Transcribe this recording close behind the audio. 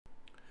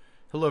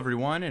Hello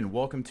everyone, and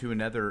welcome to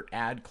another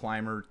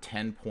AdClimber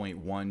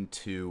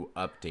 10.12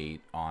 update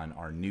on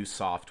our new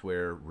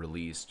software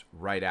released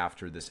right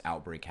after this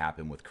outbreak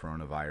happened with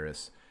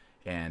coronavirus.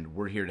 And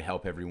we're here to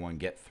help everyone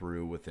get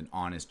through with an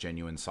honest,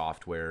 genuine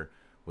software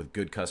with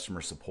good customer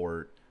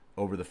support,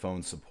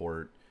 over-the-phone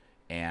support,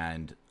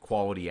 and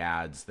quality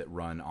ads that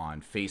run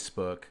on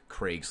Facebook,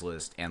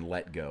 Craigslist, and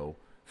LetGo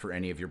for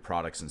any of your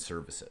products and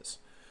services.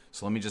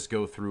 So let me just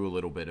go through a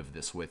little bit of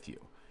this with you.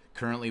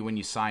 Currently, when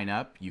you sign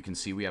up, you can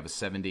see we have a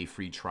 7-day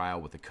free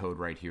trial with a code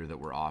right here that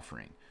we're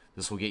offering.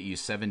 This will get you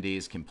 7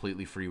 days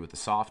completely free with the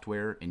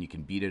software, and you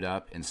can beat it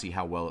up and see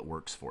how well it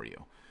works for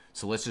you.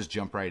 So let's just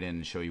jump right in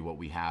and show you what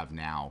we have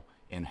now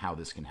and how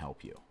this can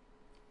help you.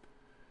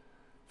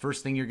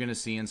 First thing you're going to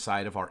see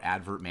inside of our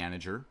Advert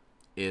Manager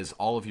is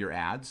all of your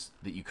ads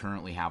that you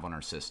currently have on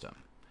our system.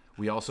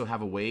 We also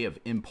have a way of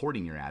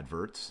importing your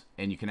adverts,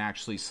 and you can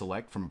actually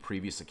select from a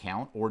previous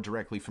account or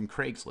directly from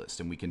Craigslist,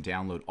 and we can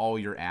download all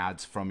your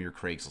ads from your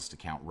Craigslist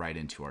account right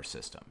into our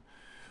system.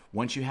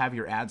 Once you have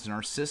your ads in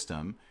our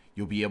system,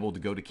 you'll be able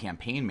to go to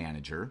Campaign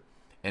Manager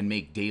and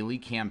make daily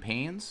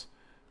campaigns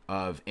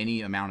of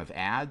any amount of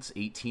ads,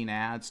 18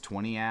 ads,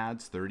 20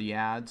 ads, 30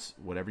 ads,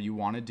 whatever you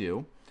want to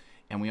do.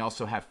 And we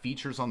also have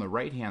features on the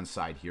right-hand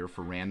side here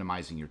for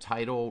randomizing your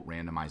title,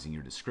 randomizing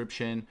your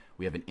description.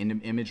 We have an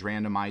image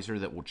randomizer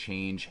that will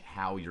change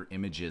how your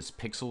image's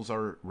pixels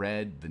are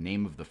read, the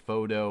name of the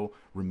photo,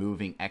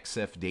 removing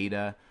XF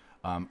data,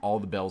 all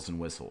the bells and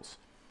whistles.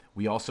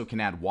 We also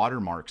can add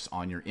watermarks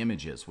on your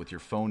images with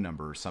your phone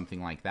number or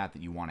something like that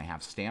that you want to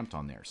have stamped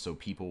on there so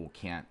people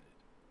can't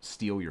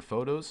steal your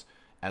photos,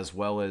 as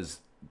well as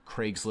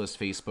Craigslist,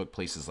 Facebook,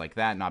 places like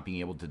that, not being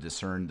able to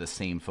discern the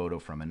same photo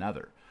from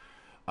another.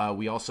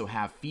 We also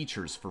have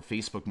features for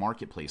Facebook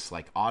Marketplace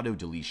like auto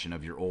deletion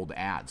of your old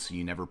ads so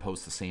you never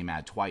post the same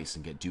ad twice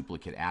and get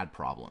duplicate ad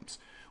problems.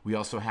 We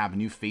also have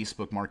new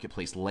Facebook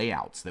Marketplace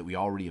layouts that we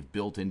already have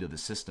built into the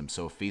system,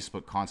 so if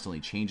Facebook constantly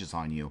changes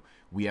on you,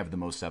 we have the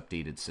most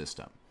updated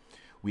system.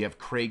 We have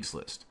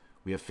Craigslist,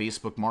 we have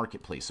Facebook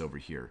Marketplace over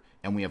here,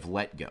 and we have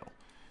LetGo.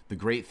 The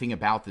great thing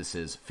about this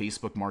is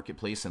Facebook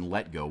Marketplace and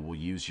LetGo will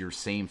use your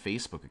same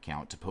Facebook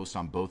account to post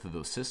on both of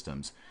those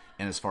systems.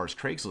 And as far as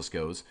Craigslist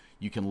goes,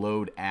 you can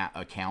load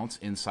accounts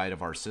inside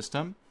of our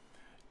system,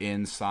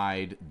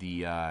 inside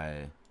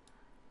the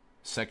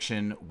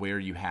section where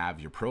you have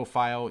your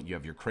profile, you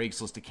have your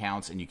Craigslist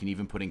accounts, and you can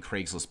even put in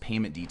Craigslist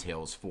payment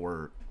details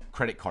for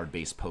credit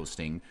card-based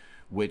posting,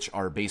 which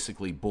are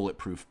basically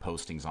bulletproof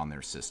postings on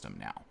their system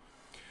now.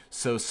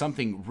 So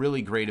something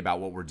really great about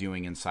what we're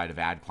doing inside of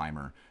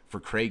AdClimber for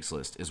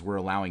Craigslist is we're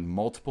allowing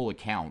multiple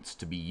accounts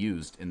to be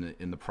used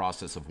in the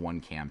process of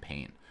one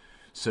campaign.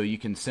 So you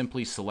can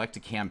simply select a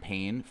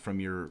campaign from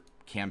your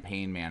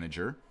campaign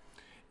manager,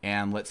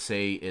 and let's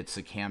say it's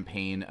a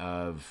campaign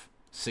of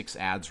 6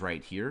 ads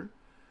right here.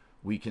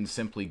 We can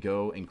simply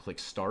go and click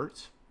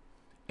Start,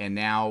 and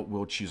now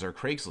we'll choose our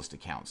Craigslist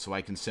account. So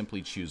I can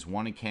simply choose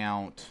 1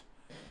 account,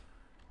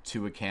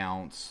 2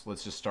 accounts.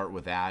 Let's just start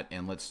with that,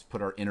 and let's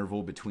put our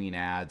interval between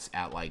ads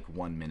at like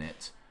 1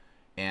 minute,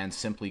 and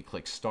simply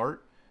click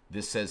Start.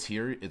 This says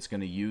here it's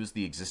going to use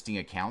the existing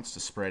accounts to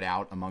spread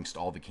out amongst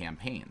all the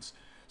campaigns.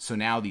 So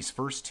now these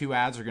first 2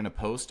 ads are going to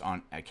post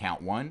on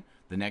account 1,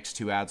 the next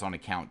 2 ads on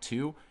account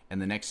 2,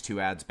 and the next 2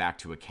 ads back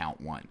to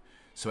account 1.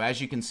 So as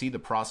you can see, the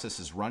process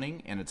is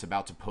running, and it's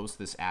about to post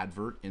this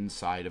advert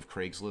inside of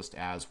Craigslist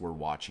as we're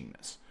watching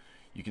this.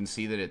 You can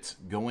see that it's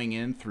going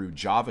in through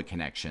Java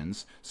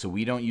connections, so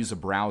we don't use a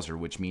browser,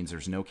 which means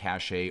there's no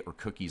cache or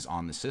cookies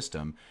on the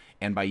system.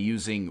 And by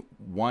using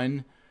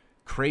 1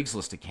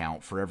 Craigslist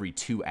account for every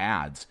 2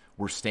 ads,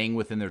 we're staying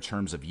within their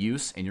terms of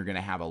use, and you're going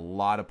to have a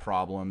lot of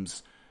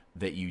problems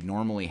that you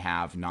normally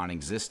have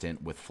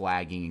non-existent with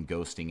flagging and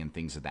ghosting and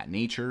things of that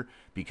nature,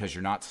 because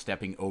you're not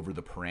stepping over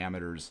the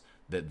parameters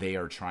that they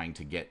are trying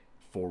to get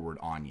forward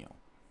on you.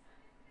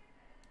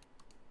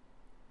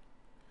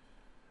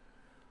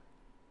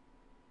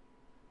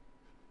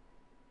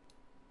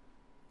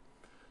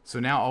 So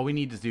now all we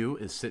need to do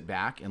is sit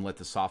back and let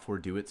the software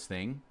do its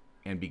thing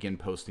and begin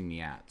posting the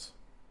ads.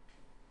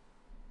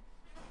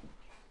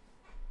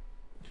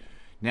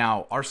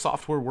 Now, our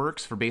software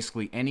works for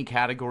basically any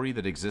category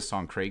that exists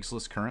on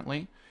Craigslist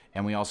currently,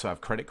 and we also have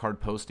credit card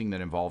posting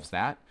that involves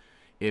that.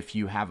 If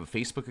you have a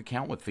Facebook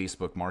account with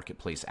Facebook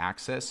Marketplace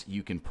access,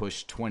 you can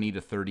push 20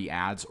 to 30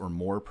 ads or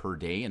more per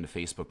day into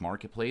Facebook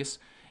Marketplace,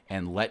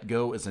 and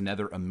LetGo is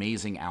another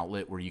amazing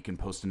outlet where you can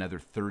post another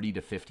 30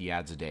 to 50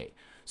 ads a day.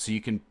 So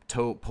you can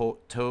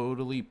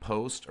totally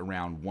post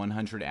around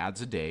 100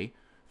 ads a day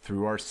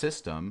through our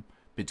system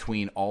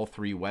between all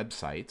 3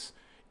 websites.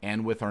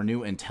 And with our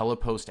new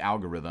IntelliPost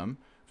algorithm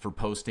for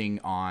posting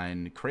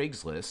on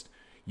Craigslist,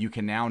 you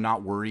can now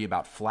not worry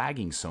about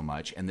flagging so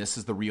much. And this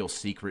is the real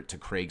secret to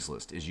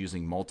Craigslist, is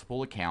using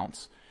multiple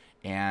accounts,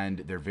 and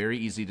they're very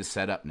easy to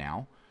set up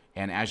now.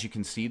 And as you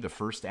can see, the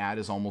first ad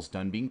is almost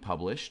done being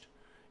published.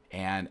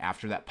 And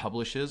after that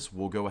publishes,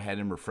 we'll go ahead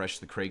and refresh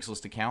the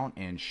Craigslist account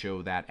and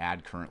show that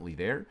ad currently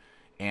there.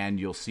 And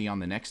you'll see on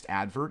the next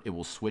advert, it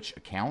will switch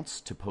accounts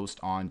to post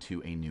on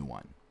to a new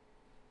one.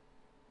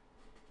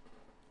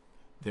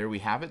 There we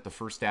have it. The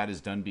first ad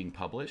is done being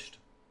published.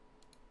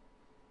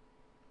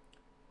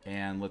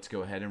 And let's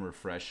go ahead and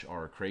refresh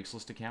our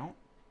Craigslist account.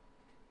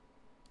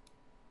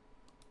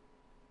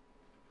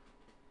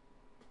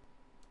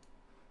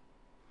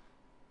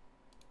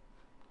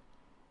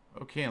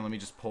 Okay, and let me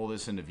just pull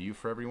this into view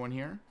for everyone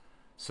here.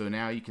 So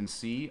now you can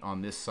see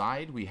on this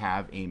side we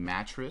have a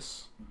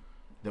mattress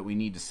that we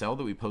need to sell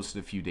that we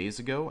posted a few days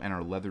ago, and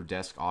our leather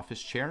desk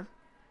office chair.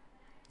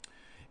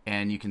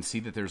 And you can see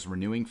that there's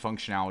renewing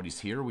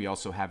functionalities here. We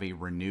also have a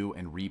renew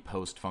and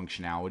repost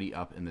functionality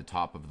up in the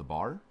top of the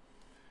bar.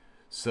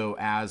 So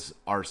as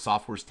our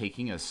software is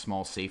taking a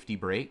small safety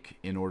break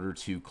in order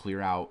to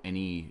clear out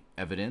any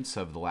evidence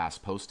of the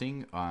last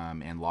posting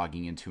and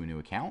logging into a new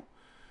account,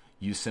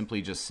 you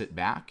simply just sit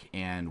back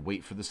and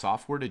wait for the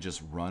software to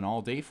just run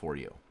all day for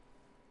you.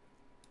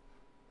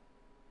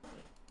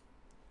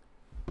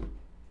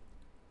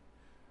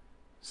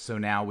 So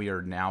now we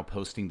are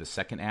posting the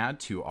second ad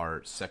to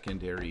our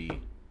secondary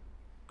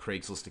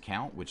Craigslist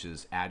account, which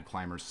is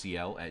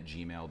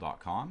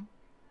adclimbercl@gmail.com.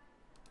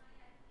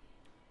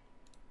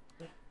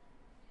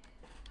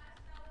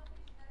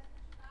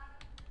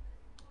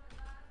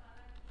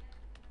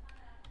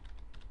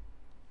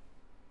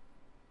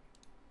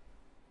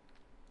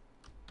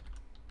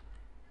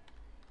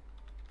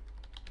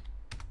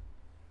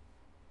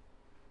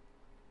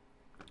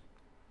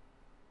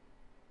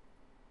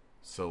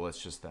 So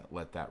let's just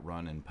let that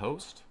run and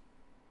post.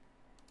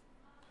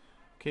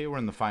 Okay, we're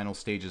in the final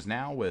stages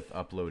now with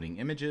uploading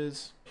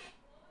images.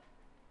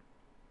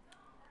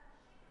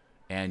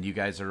 And you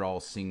guys are all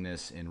seeing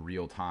this in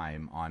real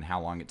time on how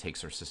long it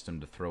takes our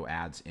system to throw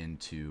ads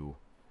into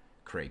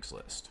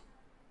Craigslist.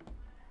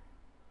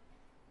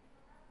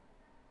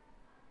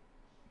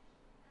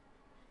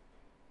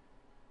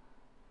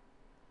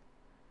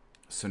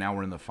 So now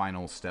we're in the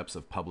final steps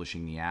of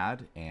publishing the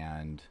ad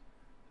and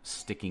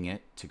sticking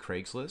it to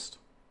Craigslist.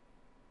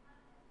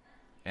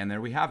 And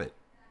there we have it.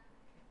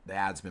 The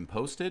ad's been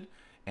posted,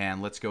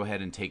 and let's go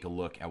ahead and take a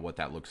look at what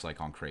that looks like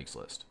on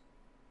Craigslist.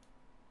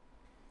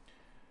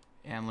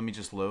 And let me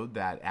just load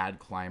that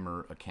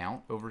AdClimber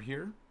account over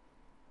here.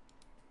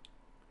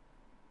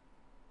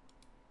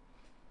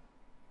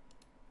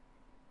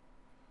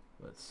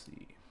 Let's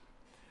see.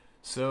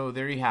 So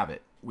there you have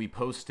it. We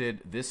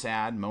posted this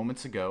ad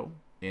moments ago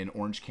in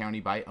Orange County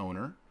by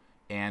owner,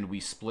 and we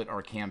split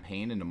our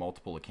campaign into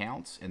multiple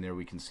accounts, and there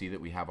we can see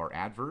that we have our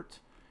advert,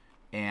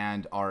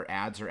 and our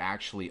ads are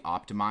actually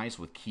optimized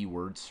with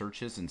keyword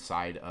searches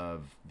inside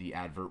of the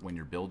advert when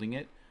you're building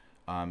it.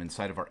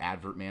 Inside of our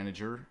advert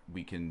manager,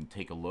 we can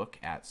take a look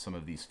at some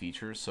of these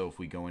features. So if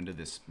we go into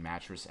this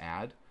mattress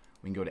ad,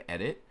 we can go to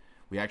edit.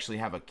 We actually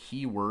have a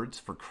keywords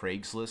for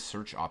Craigslist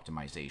search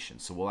optimization.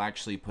 So we'll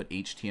actually put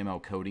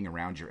HTML coding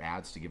around your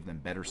ads to give them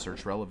better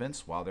search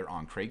relevance while they're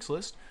on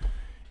Craigslist.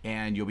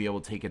 And you'll be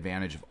able to take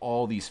advantage of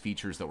all these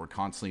features that we're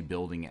constantly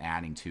building and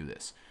adding to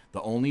this.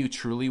 The only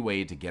truly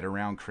way to get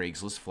around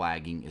Craigslist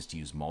flagging is to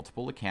use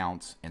multiple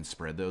accounts and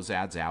spread those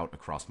ads out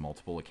across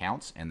multiple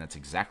accounts, and that's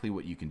exactly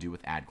what you can do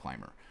with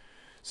AdClimber.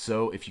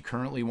 So if you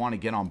currently want to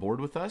get on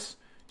board with us,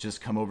 just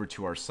come over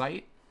to our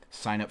site,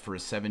 sign up for a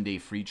 7-day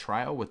free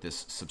trial with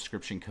this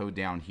subscription code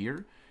down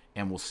here,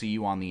 and we'll see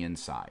you on the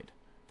inside.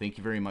 Thank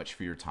you very much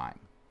for your time.